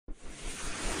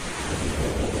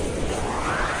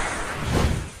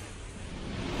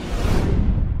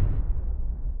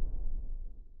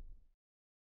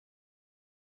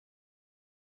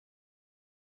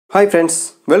Hi friends,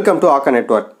 welcome to Aka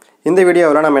Network. In this video,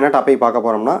 we will see topic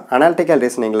analytical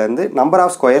reasoning. Number of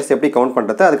squares எப்படி count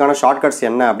பண்றது அதுக்கான shortcuts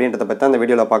என்ன அப்படின்றத பத்தி அந்த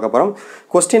வீடியோல பார்க்க போறோம்.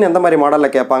 क्वेश्चन எந்த மாதிரி மாடல்ல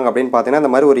கேட்பாங்க அப்படினு பாத்தீங்கன்னா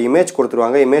இந்த மாதிரி ஒரு இமேஜ்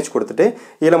கொடுத்துருவாங்க. இமேஜ் கொடுத்துட்டு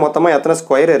இதுல மொத்தமா எத்தனை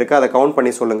ஸ்கொயர் இருக்கு அதை கவுண்ட்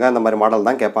பண்ணி சொல்லுங்க அந்த மாதிரி மாடல்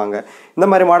தான் கேட்பாங்க. இந்த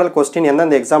மாதிரி மாடல் क्वेश्चन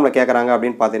எந்தெந்த எக்ஸாம்ல கேக்குறாங்க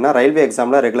அப்படினு பாத்தீங்கன்னா ரயில்வே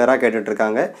எக்ஸாம்ல ரெகுலரா கேட்டுட்டு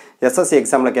இருக்காங்க. SSC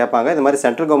எக்ஸாம்ல கேட்பாங்க. இந்த மாதிரி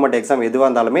சென்ட்ரல் கவர்மெண்ட் எக்ஸாம் எதுவா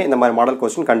இருந்தாலுமே இந்த மாதிரி மாடல்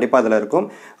क्वेश्चन கண்டிப்பா அதுல இருக்கும்.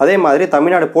 அதே மாதிரி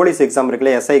தமிழ்நாடு போலீஸ் எக்ஸாம்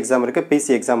இருக்குல SI எக்ஸாம் இருக்கு, PC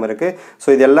எக்ஸாம் இருக்கு. சோ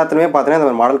இது எல்லாத்துலயுமே பாத்தீங்கன்னா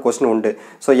இந்த மாடல் क्वेश्चन உண்டு.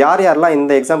 So யாரெல்லாம்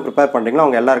இந்த எக்ஸாம் ப்ரிப்பேர் பண்றீங்களோ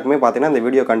அவங்க எல்லாருக்குமே பாத்தீங்கன்னா இந்த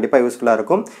வீடியோ கண்டிப்பா யூஸ்ஃபுல்லா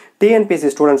இருக்கும். TNPSC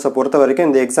ஸ்டூடண்ட்ஸை பொறுத்த வரைக்கும்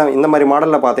இந்த எக்ஸாம் இந்த மாதிரி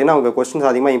மாடல்ல பாத்தீங்கன்னா அவங்க क्वेश्चंस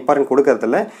அதிகமா இம்பார்ட்டன்ட் கொடுக்கிறது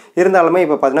இல்ல. இருந்தாலுமே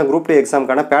இப்ப பாத்தீங்கன்னா குரூப் 2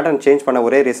 எக்ஸாம்க்கான பேட்டர்ன் சேஞ்ச் பண்ண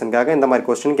ஒரே ரீசன்காக இந்த மாதிரி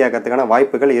क्वेश्चन கேட்கிறதுக்கான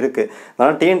வாய்ப்புகள் இருக்கு.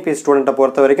 அதனால TNPSC ஸ்டூடண்ட்டை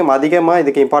பொறுத்த வரைக்கும் அதிகமா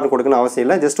இதுக்கு இம்பார்ட்டன்ட் கொடுக்கணும் அவசியம்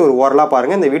இல்ல. ஜஸ்ட் ஒரு ஓரலா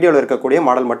பாருங்க. இந்த வீடியோல இருக்கக்கூடிய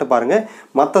மாடல் மட்டும் பாருங்க.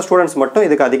 மத்த ஸ்டூடண்ட்ஸ் மட்டும்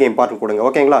இதுக்கு அதிக இம்பார்ட்டன்ட் கொடுங்க.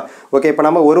 ஓகேங்களா? ஓகே இப்போ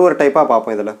நம்ம ஒரு டைப்பா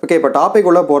பாப்போம் இதுல. ஓகே இப்போ டாபிக்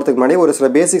உள்ள போறதுக்கு முன்னாடி ஒரு சில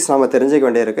பேசிக்ஸ் நாம தெரிஞ்சுக்க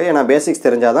வேண்டியிருக்கு. ஏனா பேசிக்ஸ்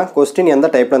தெரிஞ்சாதான் क्वेश्चन எந்த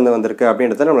டைப்ல இருந்து வந்திருக்கு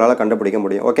அப்படின்றத நம்மளால கண்டுபிடிக்க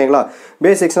முடியும். ஓகேங்களா?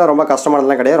 பேசிக்ஸ்னா ரொம்ப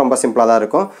கஷ்டமானதெல்லாம் கிடையாது, ரொம்ப சிம்பிளா தான்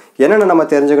இருக்கும். என்னென்ன நம்ம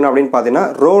தெரிஞ்சுக்கணும் அப்படினு பாத்தீங்கன்னா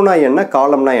ரோனா என்ன,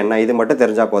 காலம்னா என்ன இது மட்டும்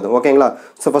தெரிஞ்சா போதும். ஓகேங்களா?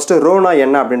 சோ ஃபர்ஸ்ட் ரோனா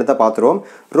என்ன அப்படின்றத பாத்துறோம்.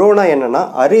 ரோனா என்னன்னா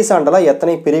ஹரிசாண்டலா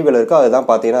எத்தனை பிரிவுகள் இருக்கோ அதுதான்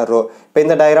பாத்தீங்கன்னா ரோ. இப்போ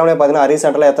இந்த டயகிராம்ல பாத்தீங்கன்னா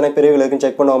ஹரிசாண்டலா எத்தனை பிரிவுகள் இருக்குன்னு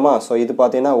செக் பண்ணுவோமா? சோ இது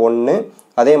பாத்தீங்கன்னா 1,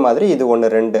 அதே மாதிரி இது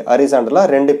 1 2 ஹரிசாண்டலா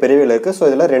 2 பிரிவுகள் இருக்கு. சோ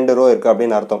இதுல 2 ரோ இருக்கு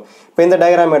அப்படினு அர்த்தம். இப்போ இந்த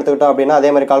டயகிராம் எடுத்துக்கிட்டோம் அப்படினா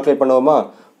அதே மாதிரி கால்குலேட் பண்ணுவோமா?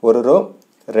 ஒரு ரோ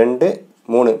 2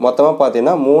 3 மொத்தமா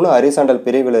பாத்தீங்கன்னா 3 ஹரிசாண்டல்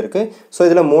பிரிவுகள் இருக்கு. சோ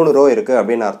இதுல 3 ரோ இருக்கு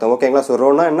அப்படினு அர்த்தம். ஓகேங்களா? சோ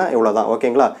ரோனா என்ன இவ்வளவுதான்.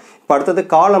 ஓகேங்களா? இப்போ அடுத்து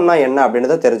காலம்னா என்ன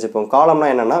அப்படின்றத தெரிஞ்சுப்போம். காலம்னா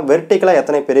என்னன்னா வெர்டிகலா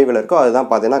எத்தனை பிரிவுகள் இருக்கோ அதுதான்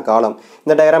பாத்தீங்கன்னா காலம்.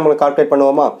 இந்த டயகிராம்ல கால்குலேட்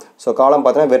பண்ணுவோமா? சோ காலம்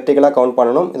பாத்தீங்கன்னா வெர்டிகலா கவுண்ட்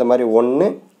பண்ணனும். இந்த மாதிரி 1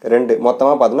 2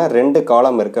 மொத்தமா பாத்தீங்கன்னா 2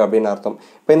 காலம் இருக்கு அப்படினு அர்த்தம்.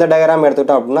 இப்போ இந்த டயகிராம்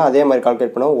எடுத்துட்டோம் அப்படினா அதே மாதிரி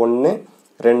கால்குலேட் பண்ணுவோம். 1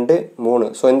 2 3.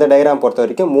 சோ இந்த டயகிராம் பொறுத்த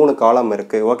வரைக்கும் 3 காலம்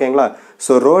இருக்கு. ஓகேங்களா?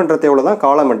 சோ ரோன்றது எவ்வளவுதான்,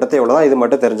 காலம்ன்றது எவ்வளவுதான் இது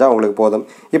மட்டும் தெரிஞ்சா உங்களுக்கு போதும்.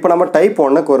 இப்போ நம்ம டைப்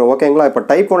 1க்கு வரோம். ஓகேங்களா? இப்போ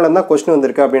டைப் 1ல இருந்தா क्वेश्चन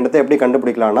வந்திருக்கு அப்படின்றத எப்படி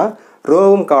கண்டுபிடிக்கலாம்னா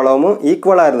ரோவும் காலமும்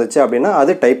ஈக்குவலா இருந்துச்சு அப்படினா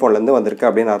அது டைப் 1ல இருந்து வந்திருக்கு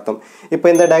அப்படினு அர்த்தம். இப்போ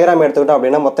இந்த டயகிராம் எடுத்துக்கிட்டோம்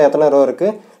அப்படினா மொத்தம் எத்தனை ரோ இருக்கு?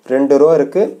 2 ரோ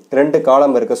இருக்கு, 2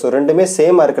 காலம் இருக்கு. சோ ரெண்டுமே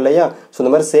சேமா இருக்கு இல்லையா? சோ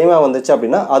இந்த மாதிரி சேமா வந்துச்சு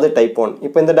அப்படினா அது டைப் 1.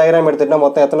 இப்போ இந்த டயகிராம் எடுத்துட்டா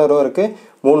மொத்தம் எத்தனை ரோ இருக்கு?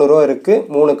 3 ரோ இருக்கு,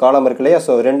 3 காலம் இருக்கு இல்லையா?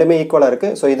 சோ ரெண்டுமே ஈக்குவலா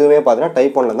இருக்கு. சோ இதுவுமே பாத்தீங்கன்னா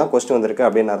டைப் 1ல தான் क्वेश्चन வந்திருக்கு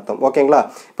அப்படினு அர்த்தம். ஓகேங்களா?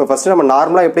 இப்போ ஃபர்ஸ்ட் நம்ம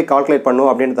நார்மலா எப்படி கால்குலேட்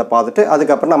பண்ணுவோம் அப்படின்றத பார்த்துட்டு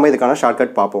அதுக்கு அப்புறம் நம்ம இதுக்கான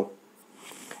ஷார்ட்கட் பாப்போம்.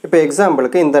 இப்போ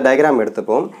எக்ஸாம்பிளுக்கு இந்த டயகிராம்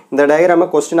எடுத்துப்போம். இந்த டயகிராமை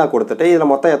क्वेश्चना கொடுத்துட்டு இதுல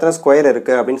மொத்தம் எத்தனை ஸ்கொயர்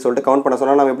இருக்கு அப்படினு சொல்லிட்டு கவுண்ட் பண்ண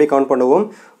சொன்னா நாம எப்படி கவுண்ட் பண்ணுவோம்?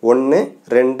 1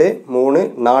 2 3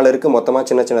 4 இருக்கு மொத்தமா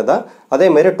சின்னதா. அதே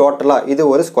மாதிரி டோட்டலா இது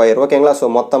ஒரு ஸ்கொயர். ஓகேங்களா? சோ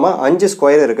மொத்தமா 5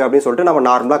 ஸ்கொயர் இருக்கு அப்படினு சொல்லிட்டு நம்ம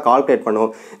நார்மலா கால்குலேட்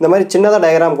பண்ணுவோம். இந்த மாதிரி சின்னதா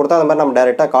டயகிராம் கொடுத்தா அந்த மாதிரி நம்ம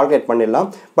டைரக்டா கால்குலேட் பண்ணிடலாம்.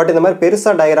 பட் இந்த மாதிரி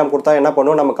பெருசா டயகிராம் கொடுத்தா என்ன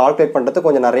பண்ணுவோம்? நம்ம கால்குலேட் பண்றதுக்கு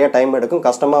கொஞ்சம் நிறைய டைம் எடுக்கும்,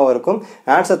 கஷ்டமாவும் இருக்கும்,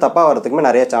 ஆன்சர் தப்பா வரதுக்குமே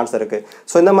நிறைய சான்ஸ் இருக்கு.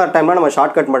 சோ இந்த மாதிரி டைம்ல நம்ம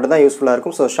ஷார்ட்கட் மட்டும் தான் யூஸ்ஃபுல்லா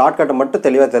இருக்கும். சோ ஷார்ட்கட் மட்டும்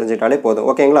தெளிவா தெரிஞ்சிட்டாலே போதும்.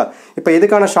 ஓகேங்களா? இப்போ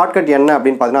இதுக்கான ஷார்ட்கட் என்ன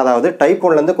அப்படினு பாத்தீங்கன்னா அதாவது டைப்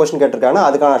 1ல இருந்து क्वेश्चन கேட்டிருக்காங்க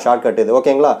அதுக்கான ஷார்ட்கட் இது.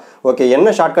 ஓகேங்களா? ஓகே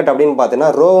என்ன ஷார்ட்கட் அப்படினு பாத்தீங்கன்னா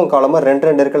ரோவும் காலமும் 2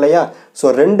 2 இருக்கு இல்லையா? சோ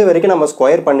 2 வரைக்கும் நம்ம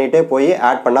ஸ்கொயர் பண்ணிட்டே போய்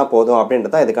ஆட் பண்ணா போதும்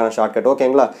அப்படின்றது தான் இதுக்கான ஷார்ட்கட்.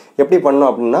 ஓகேங்களா? எப்படி பண்ணனும்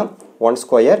அப்படினா 1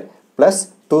 ஸ்கொயர் +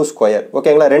 2 ஸ்கொயர்.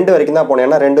 ஓகேங்களா? 2 வரைக்கும் தான் போணும்.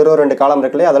 ஏன்னா 2 ரோ 2 காலம்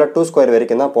இருக்கு இல்லையா? அதல 2 ஸ்கொயர்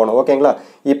வரைக்கும் தான் போணும். ஓகேங்களா?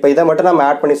 இப்போ இத மட்டும் நம்ம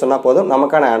ஆட் பண்ணி சொன்னா போதும்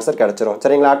நமக்கான ஆன்சர் கிடைச்சிரும்.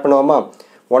 சரிங்களா? ஆட் பண்ணுவோமா?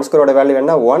 1 ஸ்கொயரோட வேல்யூ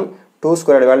என்ன? 1, 2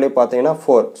 ஸ்கொயரோட வேல்யூ பாத்தீங்கன்னா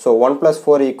 4. சோ 1 +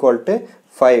 4 =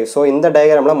 5. சோ இந்த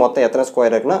டயகிராம்ல மொத்தம் எத்தனை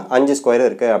ஸ்கொயர் இருக்குன்னா 5 ஸ்கொயர்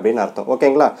இருக்கு அப்படினு அர்த்தம்.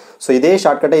 ஓகேங்களா? சோ இதே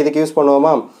ஷார்ட்கட்டை இதுக்கு யூஸ்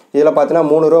பண்ணுவோமா? இதுல பாத்தீங்கன்னா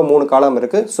 3 ரோ 3 காலம்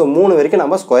இருக்கு. சோ 3 வரைக்கும்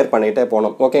நம்ம ஸ்கொயர் பண்ணிட்டே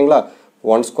போணும். ஓகேங்களா?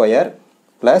 1 ஸ்கொயர்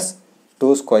 +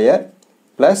 2 ஸ்கொயர்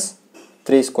 +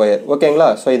 3 ஸ்கொயர். ஓகேங்களா?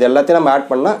 சோ இது எல்லாத்தையும் நம்ம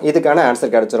ஆட் பண்ணா இதுக்கான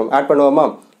ஆன்சர் கிடைச்சிரும். ஆட் பண்ணுவோமா?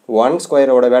 1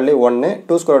 ஸ்கொயரோட வேல்யூ 1,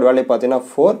 2 ஸ்கொயரோட வேல்யூ பாத்தீங்கன்னா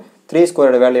 4, 3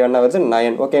 ஸ்கொயரோட வேல்யூ என்ன வருது?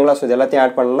 9. ஓகேங்களா? சோ இது எல்லாத்தையும்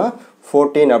ஆட் பண்ணா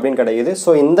 14 அப்படினு கிடைக்குது. சோ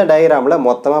இந்த டயகிராம்ல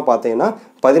மொத்தமா பாத்தீங்கன்னா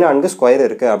 14 ஸ்கொயர்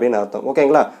இருக்கு அப்படினு அர்த்தம்.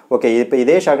 ஓகேங்களா? ஓகே இப்போ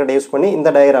இதே ஷார்ட்கட் யூஸ் பண்ணி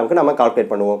இந்த டயகிராம்க்கு நம்ம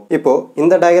கால்குலேட் பண்ணுவோம். இப்போ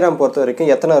இந்த டயகிராம் பொறுத்த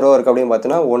வரைக்கும் எத்தனை ரோ இருக்கு அப்படினு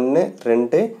பாத்தீங்கன்னா 1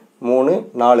 2 3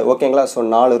 4. ஓகேங்களா? சோ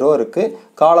 4 ரோ இருக்கு.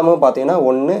 காலமும் பாத்தீங்கன்னா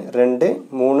 1 2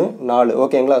 3 4.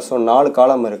 ஓகேங்களா? சோ 4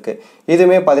 காலம் இருக்கு.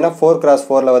 இதுமே பாத்தீங்கன்னா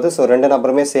 4x4ல வருது. சோ ரெண்டு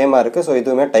நம்பருமே சேமா இருக்கு. சோ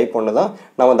இதுவுமே டைப் 1 தான்.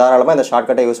 நம்ம தாராளமா இந்த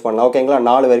ஷார்ட்கட்டை யூஸ் பண்ணலாம். ஓகேங்களா?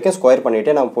 4 வரைக்கும் ஸ்கொயர்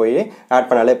பண்ணிட்டே நம்ம போய் ஆட்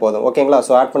பண்ணாலே போதும். ஓகேங்களா?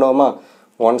 சோ ஆட் பண்ணுவோமா?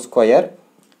 1 ஸ்கொயர்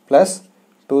 +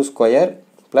 2 ஸ்கொயர்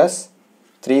 +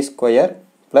 3 ஸ்கொயர்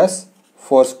 +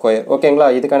 4 ஸ்கொயர். ஓகேங்களா?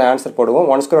 இதுக்கான ஆன்சர் போடுவோம்.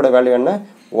 1 ஸ்கொயரோட வேல்யூ என்ன?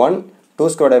 1,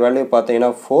 2 ஸ்கொயரோட வேல்யூ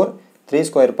பாத்தீங்கன்னா 4, 3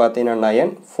 ஸ்கொயர் பாத்தீங்கன்னா 9,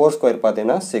 4 ஸ்கொயர்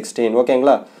பாத்தீங்கன்னா 16.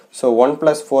 ஓகேங்களா? So 1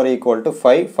 + 4 =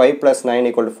 5, 5 +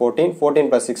 9 = 14, 14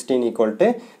 + 16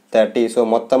 = 30. ஸோ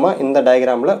மொத்தமாக இந்த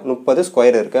டயக்ராமில் 30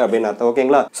 ஸ்கொயர் இருக்குது அப்படின்னு அர்த்தம்.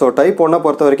 ஓகேங்களா? ஸோ டைப் 1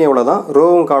 பொறுத்த வரைக்கும் இவ்வளோ தான்.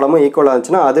 ரோவும் காலமும் ஈக்குவலாக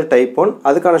இருந்துச்சுன்னா அது டைப் 1.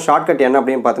 அதுக்கான ஷார்ட்கட் என்ன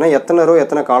அப்படின்னு பார்த்தீங்கன்னா எத்தனை ரோ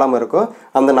எத்தனை காலம் இருக்கோ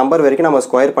அந்த நம்பர் வரைக்கும் நம்ம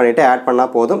ஸ்கொயர் பண்ணிவிட்டு ஆட்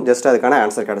பண்ணால் போதும். ஜஸ்ட் அதுக்கான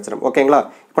ஆன்சர் கிடச்சிடும். ஓகேங்களா?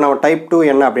 இப்போ நம்ம டைப் 2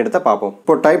 என்ன அப்படின்றத பார்ப்போம்.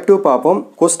 இப்போ டைப் 2 பார்ப்போம்.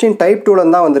 கொஸ்டின் டைப் 2ல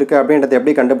தான் வந்திருக்கு அப்படின்றத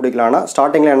எப்படி கண்டுபிடிக்கலாம்னா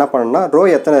ஸ்டார்டிங்கில் என்ன பண்ணணும்னா ரோ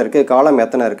எத்தனை இருக்குது காலம்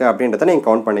எத்தனை இருக்குது அப்படின்றத நீங்கள்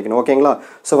கவுண்ட் பண்ணிக்கணும். ஓகேங்களா?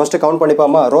 So first count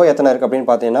பண்ணிப்பாமா. ரோ எத்தனை இருக்குது அப்படின்னு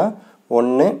பார்த்தீங்கன்னா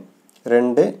 1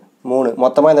 2 3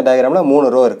 மொத்தமாக இந்த டயக்ராமில்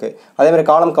 3 ரோ இருக்குது. அதேமாதிரி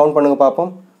காலம் கவுண்ட் பண்ணுங்க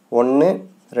பார்ப்போம். 1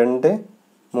 2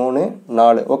 3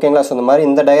 4. ஓகேங்களா? ஸோ இந்த மாதிரி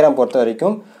இந்த டயக்ராம் பொறுத்த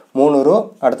வரைக்கும் 3 ரோ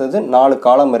அடுத்தது 4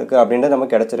 காலம் இருக்குது அப்படின்றது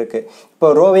நமக்கு கிடச்சிருக்கு. இப்போ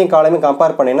ரோவையும் காலமையும்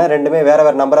கம்பேர் பண்ணிங்கன்னா ரெண்டுமே வேறு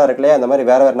வேறு நம்பராக இருக்கு இல்லையா? அந்த மாதிரி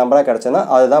வேறு வேறு நம்பராக கிடச்சுன்னா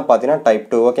அதுதான் பார்த்தீங்கன்னா டைப்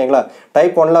 2. ஓகேங்களா?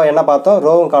 டைப் 1ல் என்ன பார்த்தோம்?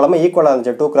 ரோவும் காலமும் ஈக்குவலாக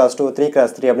இருந்துச்சு. 2x2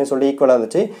 3x3 அப்படின்னு சொல்லி ஈக்குவலாக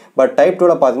இருந்துச்சு. பட் டைப்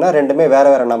 2ல் பார்த்தீங்கன்னா ரெண்டுமே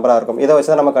வேறு வேறு நம்பராக இருக்கும். இதை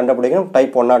வச்சு தான் நம்ம கண்டுபிடிக்கணும்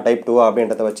டைப் 1 டைப் 2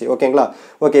 அப்படின்றத வச்சு. ஓகேங்களா?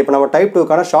 ஓகே, இப்போ நம்ம டைப்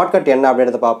 2க்கான ஷார்ட்கட் என்ன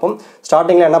அப்படின்றத பார்ப்போம்.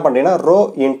 ஸ்டார்டிங்கில் என்ன பண்ணுறீங்கன்னா ரோ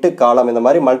இன்ட்டு காலம் இந்த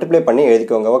மாதிரி மல்டிப்ளை பண்ணி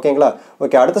எழுதிக்கோங்க. ஓகேங்களா?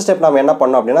 ஓகே, அடுத்த ஸ்டெப் நம்ம என்ன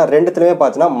பண்ணோம் அப்படின்னா ரெண்டுத்துலேயுமே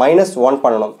பார்த்தீங்கன்னா -1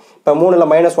 பண்ணணும். இப்போ 3ல்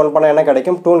 -1 பண்ணால் என்ன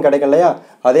கிடைக்கும்? 2 கிடைக்கும் இல்லையா?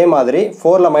 அதே மாதிரி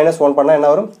 4ல் -1 பண்ணால் என்ன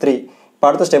வரும்? 3. இப்போ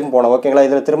அடுத்த ஸ்டெப் போனோம். ஓகேங்களா?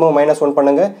 இதில் திரும்பவும் -1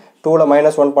 பண்ணுங்கள். 2ல்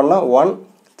 -1 பண்ணால் 1,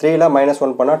 3ல்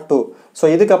 -1 பண்ணால் 2. ஸோ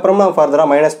இதுக்கப்புறமா ஃபர்தராக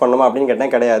மைனஸ் பண்ணணுமா அப்படின்னு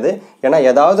கேட்டால் கிடையாது. ஏன்னா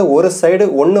ஏதாவது ஒரு சைடு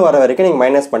 1 வர வரைக்கும் நீங்கள்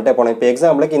மைனஸ் பண்ணிட்டே போகணும். இப்போ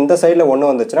எக்ஸாம்பிளுக்கு இந்த சைடில் 1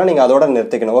 வந்துச்சுன்னா நீங்கள் அதோட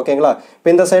நிறுத்திக்கணும். ஓகேங்களா?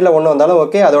 இப்போ இந்த சைடில் 1 வந்தாலும்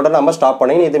ஓகே, அதோட நம்ம ஸ்டாப்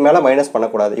பண்ணிங்க. இது மேலே மைனஸ்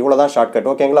பண்ணக்கூடாது. இவ்வளோ தான் ஷார்ட்கட்.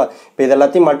 ஓகேங்களா? இப்போ இது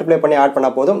எல்லாத்தையும் மல்டிப்ளை பண்ணி ஆட்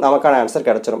பண்ணால் போதும், நமக்கான ஆன்சர்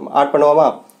கிடச்சிரும். ஆட் பண்ணுவோமா?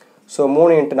 ஸோ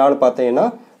 3 × 4 பார்த்தீங்கன்னா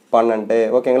 12.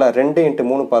 ஓகேங்களா? 2 ×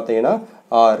 3 பார்த்தீங்கன்னா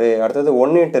 6. அடுத்தது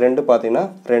 1 × 2 பார்த்தீங்கன்னா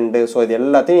 2. ஸோ இது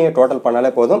எல்லாத்தையும் நீங்கள் டோட்டல் பண்ணாலே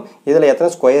போதும். இதில் எத்தனை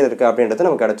ஸ்கொயர் இருக்குது அப்படின்றது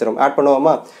நமக்கு கிடச்சிரும். ஆட்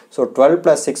பண்ணுவோமா? ஸோ 12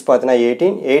 + 6 பார்த்தீங்கன்னா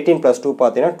 18, 18 + 2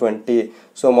 பார்த்தீங்கன்னா 20.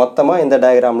 ஸோ மொத்தமாக இந்த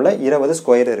டயக்ராமில் 20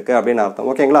 ஸ்கொயர் இருக்குது அப்படின்னு அர்த்தம்.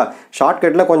 ஓகேங்களா?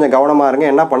 ஷார்ட்கட்டில் கொஞ்சம் கவனமாக இருங்க.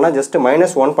 என்ன பண்ணால் ஜஸ்ட்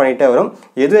 -1 பண்ணிகிட்டே வரும்.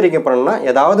 எது வரைக்கும் பண்ணணும்னா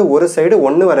ஏதாவது ஒரு சைடு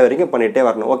 1 வர வரைக்கும் பண்ணிகிட்டே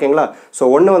வரணும். ஓகேங்களா? ஸோ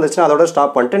 1 வந்துச்சுன்னா அதோட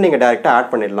ஸ்டாப் பண்ணிட்டு நீங்கள் டேரெக்டாக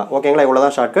ஆட் பண்ணிடலாம். ஓகேங்களா? இவ்வளோ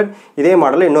தான் ஷார்ட்கட். இதே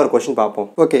மாடலில் இன்னொரு கொஸ்டின் பார்ப்போம்.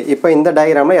 ஓகே, இப்போ இந்த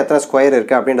டயக்ராமில் எத்தனை ஸ்கொயர்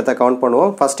இருக்குது அப்படின்றத கவுண்ட் பண்ணுவோம்.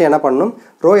 ஃபஸ்ட்டு என்ன பண்ணணும்?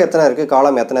 ரோ எத்தனை இருக்குது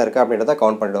காலம் எத்தனை இருக்குது அப்படின்றத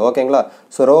கவுண்ட் பண்ணிவிடுவோம். ஓகேங்களா?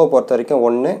 ஸோ ரோவை பொறுத்த வரைக்கும்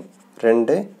 1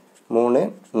 2 3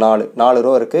 4 4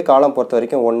 ரோ இருக்குது. காலம் பொறுத்த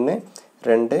வரைக்கும் 1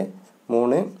 2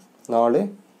 3 4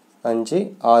 5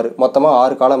 6 மொத்தமாக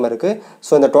 6 காலம் இருக்குது.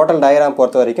 ஸோ இந்த டோட்டல் டயக்ராம்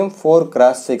பொறுத்த வரைக்கும்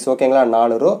 4x6. ஓகேங்களா?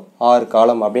 4 ரோ 6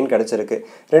 காலம் அப்படின்னு கிடச்சிருக்கு.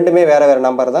 ரெண்டுமே வேறு வேறு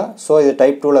நம்பர் தான். ஸோ இது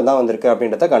டைப் 2ல் தான் வந்திருக்கு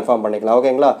அப்படின்றத கன்ஃபார்ம் பண்ணிக்கலாம்.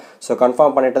 ஓகேங்களா? ஸோ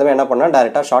கன்ஃபார்ம் பண்ணிட்டதுமே என்ன பண்ணால்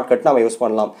டேரெக்டாக ஷார்ட்கட் நம்ம யூஸ்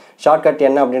பண்ணலாம். ஷார்ட்கட்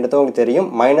என்ன அப்படின்றது உங்களுக்கு தெரியும்.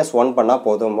 -1 பண்ணால்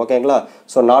போதும். ஓகேங்களா?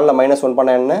 ஸோ 4ல் -1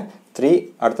 பண்ணால் என்ன? 3.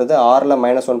 அடுத்தது 6ல்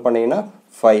 -1 பண்ணிங்கன்னா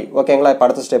 5. ஓகேங்களா? இப்போ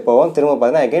அடுத்த ஸ்டெப் போவோம். திரும்ப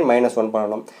பார்த்தீங்கன்னா அகைன் -1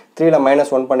 பண்ணணும். 3ல்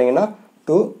 -1 பண்ணிங்கன்னா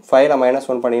 2, 5ல்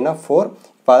 -1 பண்ணிங்கன்னா 4.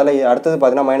 இப்போ அதில் அடுத்தது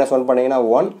பார்த்தீங்கன்னா -1 பண்ணிங்கன்னா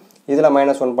 1, இதில்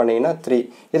 -1 பண்ணிங்கன்னா 3.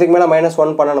 இதுக்கு மேலே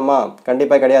 -1 பண்ணணுமா?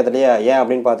 கண்டிப்பாக கிடையாது இல்லையா? ஏன்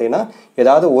அப்படின்னு பார்த்தீங்கன்னா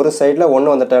ஏதாவது ஒரு சைடில் 1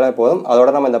 வந்துட்டாலே போதும்.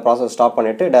 அதோட நம்ம இந்த ப்ராசஸ் ஸ்டாப்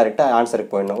பண்ணிவிட்டு டேரெக்டாக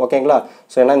ஆன்சருக்கு போயிடணும். ஓகேங்களா?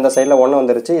 ஸோ ஏன்னா இந்த சைடில் 1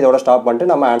 வந்துருச்சு, இதோட ஸ்டாப்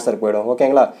பண்ணிட்டு நம்ம ஆன்சருக்கு போயிடும்.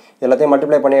 ஓகேங்களா? எல்லாத்தையும்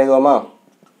மல்டிப்ளை பண்ணி எழுதுவோமா?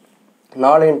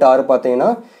 4 × 6 பார்த்தீங்கன்னா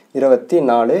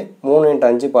 24, 3 ×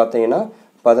 5 பார்த்தீங்கன்னா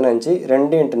 15,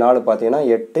 2 × 4 பார்த்தீங்கன்னா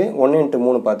 8, 1 ×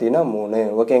 3 பார்த்தீங்கன்னா 3.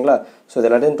 ஓகேங்களா? ஸோ இது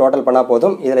எல்லாத்தையும் டோட்டல் பண்ணால்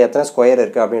போதும். இதில் எத்தனை ஸ்கொயர்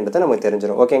இருக்குது அப்படின்றது நமக்கு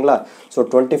தெரிஞ்சிடும். ஓகேங்களா? ஸோ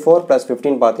 24 +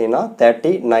 15 பார்த்தீங்கன்னா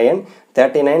 39,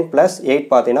 39 + 8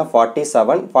 பார்த்தீங்கன்னா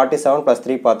 47, 47 +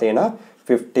 3 பார்த்தீங்கன்னா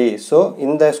 50. ஸோ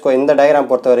இந்த டயக்ராம்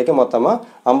பொறுத்த வரைக்கும் மொத்தமாக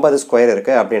 50 ஸ்கொயர்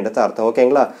இருக்குது அப்படின்றது அர்த்தம்.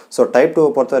 ஓகேங்களா? ஸோ டைப் 2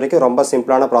 பொறுத்த வரைக்கும் ரொம்ப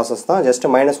சிம்பிளான ப்ராசஸ் தான். ஜஸ்ட்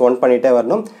 -1 பண்ணிகிட்டே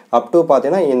வரணும். அப் டு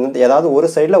பார்த்தீங்கன்னா ஏதாவது ஒரு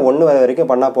சைடில் 1 வர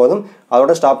வரைக்கும் பண்ணால் போதும்.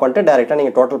 அதோட ஸ்டாப் பண்ணிட்டு டேரெக்டாக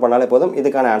நீங்கள் டோட்டல் பண்ணாலே போதும்.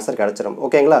 இதுக்கான ஆன்சர் கிடச்சிடும்.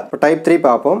 ஓகேங்களா? இப்போ டைப் 3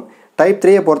 பார்ப்போம். டைப்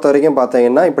 3 பொறுத்த வரைக்கும்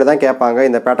பார்த்தீங்கன்னா இப்படி தான் கேட்பாங்க.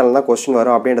 இந்த பேட்டர்னில் தான் கொஸ்டின்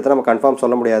வரும் அப்படின்றத நம்ம கன்ஃபார்ம்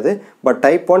சொல்ல முடியாது. பட்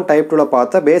டைப் 1 டைப் 2ல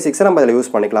பார்த்தா பேசிக்ஸை நம்ம அதில் யூஸ்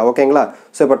பண்ணிக்கலாம். ஓகேங்களா?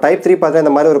 ஸோ இப்போ டைப் 3 பார்த்தா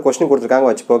இந்த மாதிரி ஒரு கொஸ்டின் கொடுத்துருக்காங்க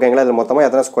வச்சுப்போம். ஓகேங்களா? இதில் மொத்தமாக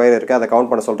எத்தனை ஸ்கொயர் இருக்குது அதை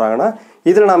கவுண்ட் பண்ண சொல்கிறாங்கன்னா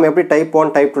இதில் நம்ம எப்படி டைப்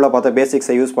 1 டைப் 2ல பார்த்தா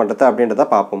பேசிக்ஸை யூஸ் பண்ணுறது அப்படின்றத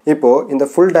பார்ப்போம். இப்போது இந்த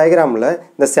ஃபுல் டயக்ராமில்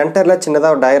இந்த சென்டரில்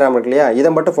சின்னதாக ஒரு டயக்ராம் இருக்கு இல்லையா?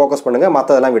 இதை மட்டும் ஃபோக்கஸ் பண்ணுங்கள்,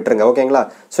 மற்றதெல்லாம் விட்டுருங்க. ஓகேங்களா?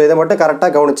 ஸோ இதை மட்டும்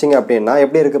கரெக்டாக கவனிச்சிங்க அப்படின்னா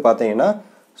எப்படி இருக்குது பார்த்தீங்கன்னா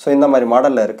ஸோ இந்த மாதிரி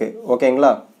மாடலில் இருக்குது.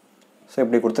 ஓகேங்களா? ஸோ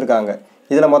இப்படி கொடுத்துருக்காங்க.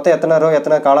 இதில் மொத்தம் எத்தனை ரோ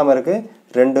எத்தனை காலம் இருக்குது?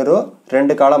 2 ரோ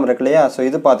 2 காலம் இருக்கு இல்லையா? ஸோ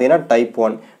இது பார்த்தீங்கன்னா டைப்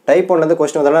 1. டைப் 1லேருந்து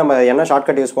கொஸ்டின் வந்தாலும் நம்ம என்ன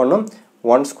ஷார்ட்கட் யூஸ் பண்ணணும்?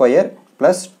 1 ஸ்கொயர்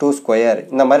 + 2 ஸ்கொயர்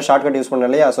இந்த மாதிரி ஷார்ட்கட் யூஸ் பண்ணோம்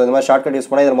இல்லையா? ஸோ இந்த மாதிரி ஷார்ட்கட் யூஸ்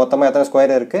பண்ணால் இதில் மொத்தமாக எத்தனை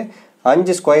ஸ்கொயர் இருக்குது?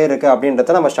 5 ஸ்கொயர் இருக்குது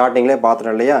அப்படின்றத நம்ம ஸ்டார்டிங்லேயே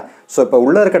பார்த்துட்டோம் இல்லையா? ஸோ இப்போ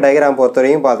உள்ளே இருக்க டயக்ராம் பொறுத்த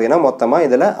வரைக்கும் பார்த்தீங்கன்னா மொத்தமாக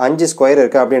இதில் 5 ஸ்கொயர்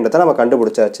இருக்குது அப்படின்றத நம்ம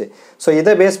கண்டுபிடிச்சாச்சு. ஸோ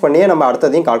இதை பேஸ் பண்ணியே நம்ம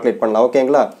அடுத்ததையும் கால்குலேட் பண்ணலாம்.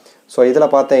 ஓகேங்களா? ஸோ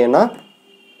இதில் பார்த்தீங்கன்னா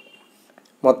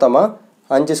மொத்தமாக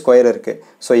 5 ஸ்கொயர் இருக்குது.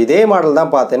 ஸோ இதே மாடல் தான்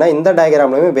பார்த்தீங்கன்னா இந்த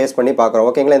டயக்ராம்லையுமே பேஸ் பண்ணி பார்க்குறோம்.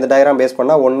 ஓகேங்களா? இந்த டயக்ராம் பேஸ்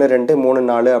பண்ணால் 1 2 3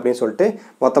 4 அப்படின்னு சொல்லிட்டு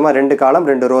மொத்தமாக 2 காலம்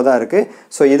 2 ரோ தான் இருக்குது.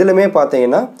 ஸோ இதுலையுமே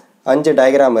பார்த்தீங்கன்னா 5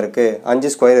 டயக்ராம் இருக்குது, 5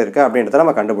 ஸ்கொயர் இருக்குது அப்படின்றத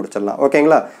நம்ம கண்டுபிடிச்சிடலாம்.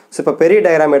 ஓகேங்களா? ஸோ இப்போ பெரிய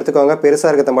டயக்ராம் எடுத்துக்கோங்க,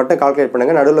 பெருசாக இருக்கிறத மட்டும் கால்குலேட்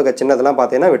பண்ணுங்கள், நடுவில் இருக்க சின்னதெல்லாம்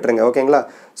பார்த்தீங்கன்னா விட்டுருங்க. ஓகேங்களா?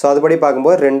 ஸோ அதுபடி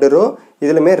பார்க்கும்போது 2 ரோ,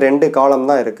 இதுலையுமே 2 காலம்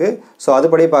தான் இருக்குது. ஸோ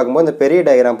அதுபடி பார்க்கும்போது இந்த பெரிய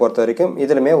டயக்ராம் பொறுத்த வரைக்கும்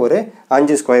இதுலையுமே ஒரு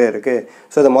 5 ஸ்கொயர் இருக்குது.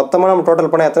 ஸோ இது மொத்தமாக நம்ம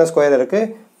டோட்டல் பண்ணால் எத்தனை ஸ்கொயர்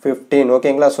இருக்குது? 15.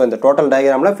 ஓகேங்களா? ஸோ இந்த டோட்டல்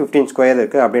டயக்ராமில் 15 ஸ்கொயர்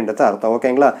இருக்குது அப்படின்றது அர்த்தம்.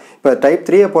 ஓகேங்களா? இப்போ டைப்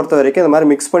 3 பொறுத்த வரைக்கும் இந்த மாதிரி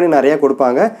மிக்ஸ் பண்ணி நிறையா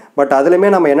கொடுப்பாங்க. பட் அதுலேயுமே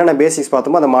நம்ம என்னென்ன பேசிக்ஸ்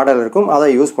பார்த்தோமோ அந்த மாடல் இருக்கும், அதை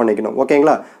யூஸ் பண்ணிக்கணும்.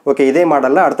 ஓகேங்களா? ஓகே, இதே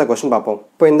மாடலில் அடுத்த கொஸ்டின் பார்ப்போம்.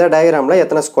 இப்போ இந்த டயக்ராமில்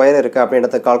எத்தனை ஸ்கொயர் இருக்குது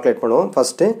அப்படின்றத கால்குலேட் பண்ணுவோம்.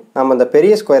 ஃபஸ்ட்டு நம்ம இந்த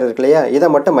பெரிய ஸ்கொயர் இருக்கு இல்லையா, இதை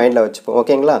மட்டும் மைண்டில் வச்சுப்போம்.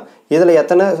 ஓகேங்களா? இதில்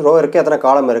எத்தனை ரோ இருக்குது, எத்தனை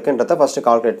காலம் இருக்குன்றத ஃபஸ்ட்டு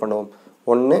கால்குலேட் பண்ணுவோம்.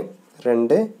 1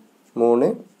 2 3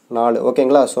 4.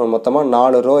 ஓகேங்களா? ஸோ மொத்தமாக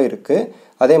 4 ரோ இருக்குது.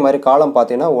 அதே மாதிரி காலம்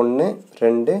பார்த்தீங்கன்னா 1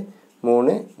 2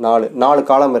 3 4 4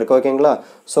 காலம் இருக்குது. ஓகேங்களா?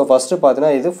 ஸோ ஃபஸ்ட்டு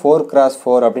பார்த்தீங்கன்னா இது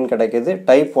 4x4 அப்படின்னு கிடைக்கிது.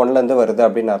 டைப் 1லேருந்து வருது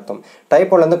அப்படின்னு அர்த்தம்.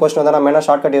 டைப் 1லேருந்து கொஸ்டின் வந்து நம்ம என்ன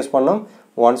ஷார்ட்கட் யூஸ் பண்ணோம்?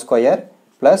 1 square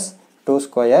plus 2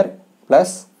 square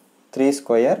plus 3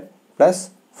 square plus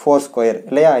 4 square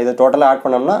இல்லையா? இது டோட்டலாக ஆட்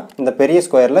பண்ணோம்னா இந்த பெரிய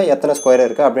ஸ்கொயரில் எத்தனை ஸ்கொயர்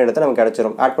இருக்குது அப்படின்றது நமக்கு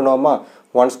கிடச்சிரும். ஆட் பண்ணுவோமா?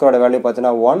 1 ஸ்கொயரோட வேல்யூ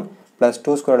பார்த்தீங்கன்னா 1 ப்ளஸ்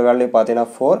 2 ஸ்கொயரோட வேல்யூ பார்த்தீங்கன்னா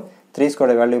 4, 3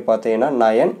 ஸ்கொயரோட வேல்யூ பார்த்தீங்கன்னா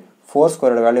 9, 4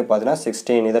 ஸ்கொயரோட வேல்யூ பார்த்தீங்கன்னா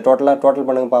 16. இதை டோட்டல்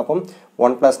பண்ணுங்க பார்ப்போம்.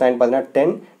 1 + 9 பார்த்தீங்கன்னா 10,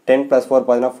 10 + 4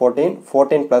 பார்த்தீங்கன்னா 14,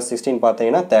 14 + 16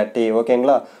 பார்த்தீங்கன்னா 30.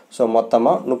 ஓகேங்களா? ஸோ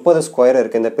மொத்தமாக 30 ஸ்கொயர்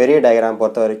இருக்குது இந்த பெரிய டயக்ராம்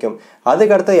பொறுத்த வரைக்கும்.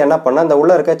 அதுக்கடுத்து என்ன பண்ணால் இந்த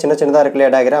உள்ளே இருக்க சின்னதாக இருக்கு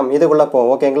இல்லையா டயக்ராம், இதுக்குள்ளே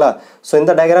போவோம். ஓகேங்களா? ஸோ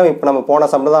இந்த டயக்ராம் இப்போ நம்ம போன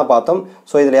சம்மில் தான் பார்த்தோம்.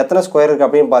 ஸோ இதில் எத்தனை ஸ்கொயர் இருக்குது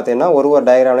அப்படின்னு பார்த்தீங்கன்னா ஒரு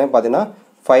டயக்ராம்லையும் பார்த்தீங்கன்னா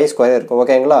 5 ஸ்கொயர் இருக்கும்.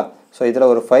 ஓகேங்களா? ஸோ இதில்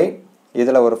ஒரு 5,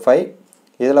 இதில் ஒரு 5,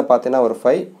 இதில் பார்த்தீங்கன்னா ஒரு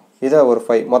 5, இதில் ஒரு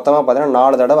 5. மொத்தமாக பார்த்தீங்கன்னா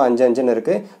 4 தடவை 5 5ன்னு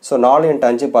இருக்குது. ஸோ 4 ×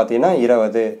 5 பார்த்தீங்கன்னா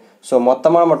 20. ஸோ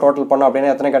மொத்தமாக நம்ம டோட்டல் பண்ணோம்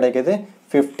அப்படின்னா எத்தனை கிடைக்குது?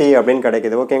 50 அப்படின்னு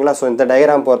கிடைக்குது. ஓகேங்களா? ஸோ இந்த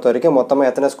டயக்ராம் பொறுத்த வரைக்கும்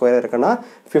மொத்தமாக எத்தனை ஸ்கொயர் இருக்குன்னா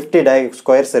 50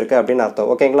 ஸ்கொயர்ஸ் இருக்குது அப்படின்னு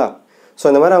அர்த்தம். ஓகேங்களா? ஸோ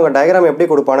இந்த மாதிரி அவங்க டயக்ராம் எப்படி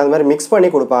கொடுப்பாங்க, இந்த மாதிரி மிக்ஸ் பண்ணி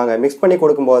கொடுப்பாங்க. மிக்ஸ் பண்ணி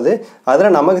கொடுக்கும்போது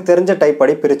அதில் நமக்கு தெரிஞ்ச டைப்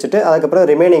படி பிரிச்சுட்டு அதுக்கப்புறம்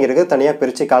ரிமைனிங் இருக்குது தனியாக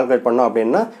பிரித்து கால்குலேட் பண்ணோம்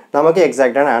அப்படின்னா நமக்கு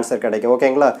எக்ஸாக்டான ஆன்சர் கிடைக்கும்.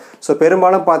 ஓகேங்களா? ஸோ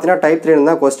பெரும்பாலும் பார்த்தீங்கன்னா டைப் 3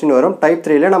 தான் கொஸ்டின் வரும். டைப்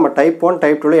 3ல நம்ம டைப் 1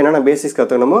 டைப் 2ல என்னென்ன பேசிக்ஸ்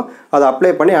கற்றுக்கணுமோ அதை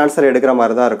அப்ளை பண்ணி ஆன்சர் எடுக்கிற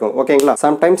மாதிரி தான் இருக்கும். ஓகேங்களா?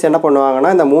 சம்டைம்ஸ் என்ன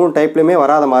பண்ணுவாங்கன்னா இந்த 3 டைப்லையுமே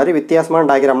வராத மாதிரி வித்தியாசமான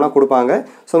டயக்ராம்லாம் கொடுப்பாங்க.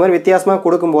 ஸோ மாதிரி வித்தியாசமாக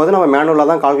கொடுக்கும்போது நம்ம மேனுவலாக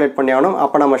தான் கால்குலேட் பண்ணி ஆகணும்.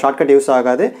 அப்போ நம்ம ஷார்ட்கட் யூஸ்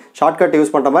ஆகாது. ஷார்ட்கட்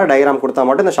யூஸ் பண்ணுற மாதிரி டயக்ராம் கொடுத்தா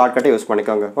மட்டும் இந்த ஷார்ட்கட்டை யூஸ்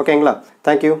பண்ணிக்கோங்க. ஓகேங்களா?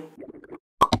 Thank you.